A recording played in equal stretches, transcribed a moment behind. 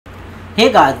Hey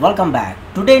guys, welcome back.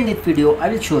 Today in this video I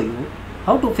will show you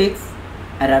how to fix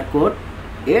error code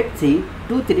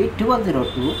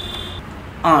 8C230002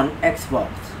 on Xbox.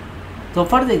 So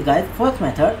for this guys, first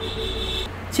method,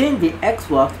 change the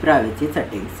Xbox privacy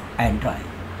settings and drive.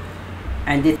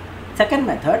 And the second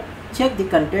method, check the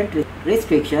content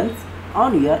restrictions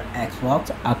on your Xbox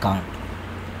account.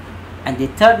 And the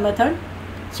third method,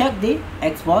 check the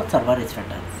Xbox server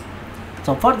status.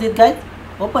 So for this guys,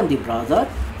 open the browser.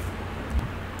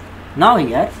 Now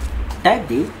here type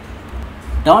the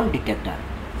down detector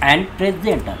and press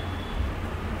the enter.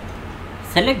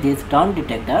 Select this down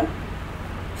detector.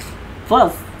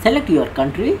 First select your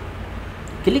country,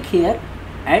 click here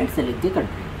and select the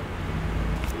country.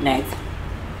 Next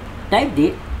type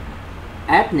the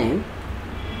app name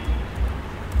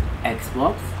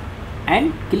Xbox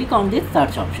and click on this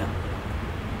search option.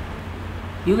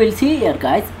 You will see here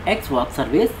guys Xbox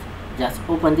service. Just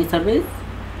open the service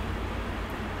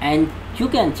and you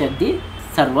can check the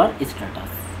server status.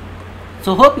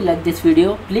 So hope you like this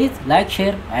video. Please like,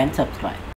 share and subscribe.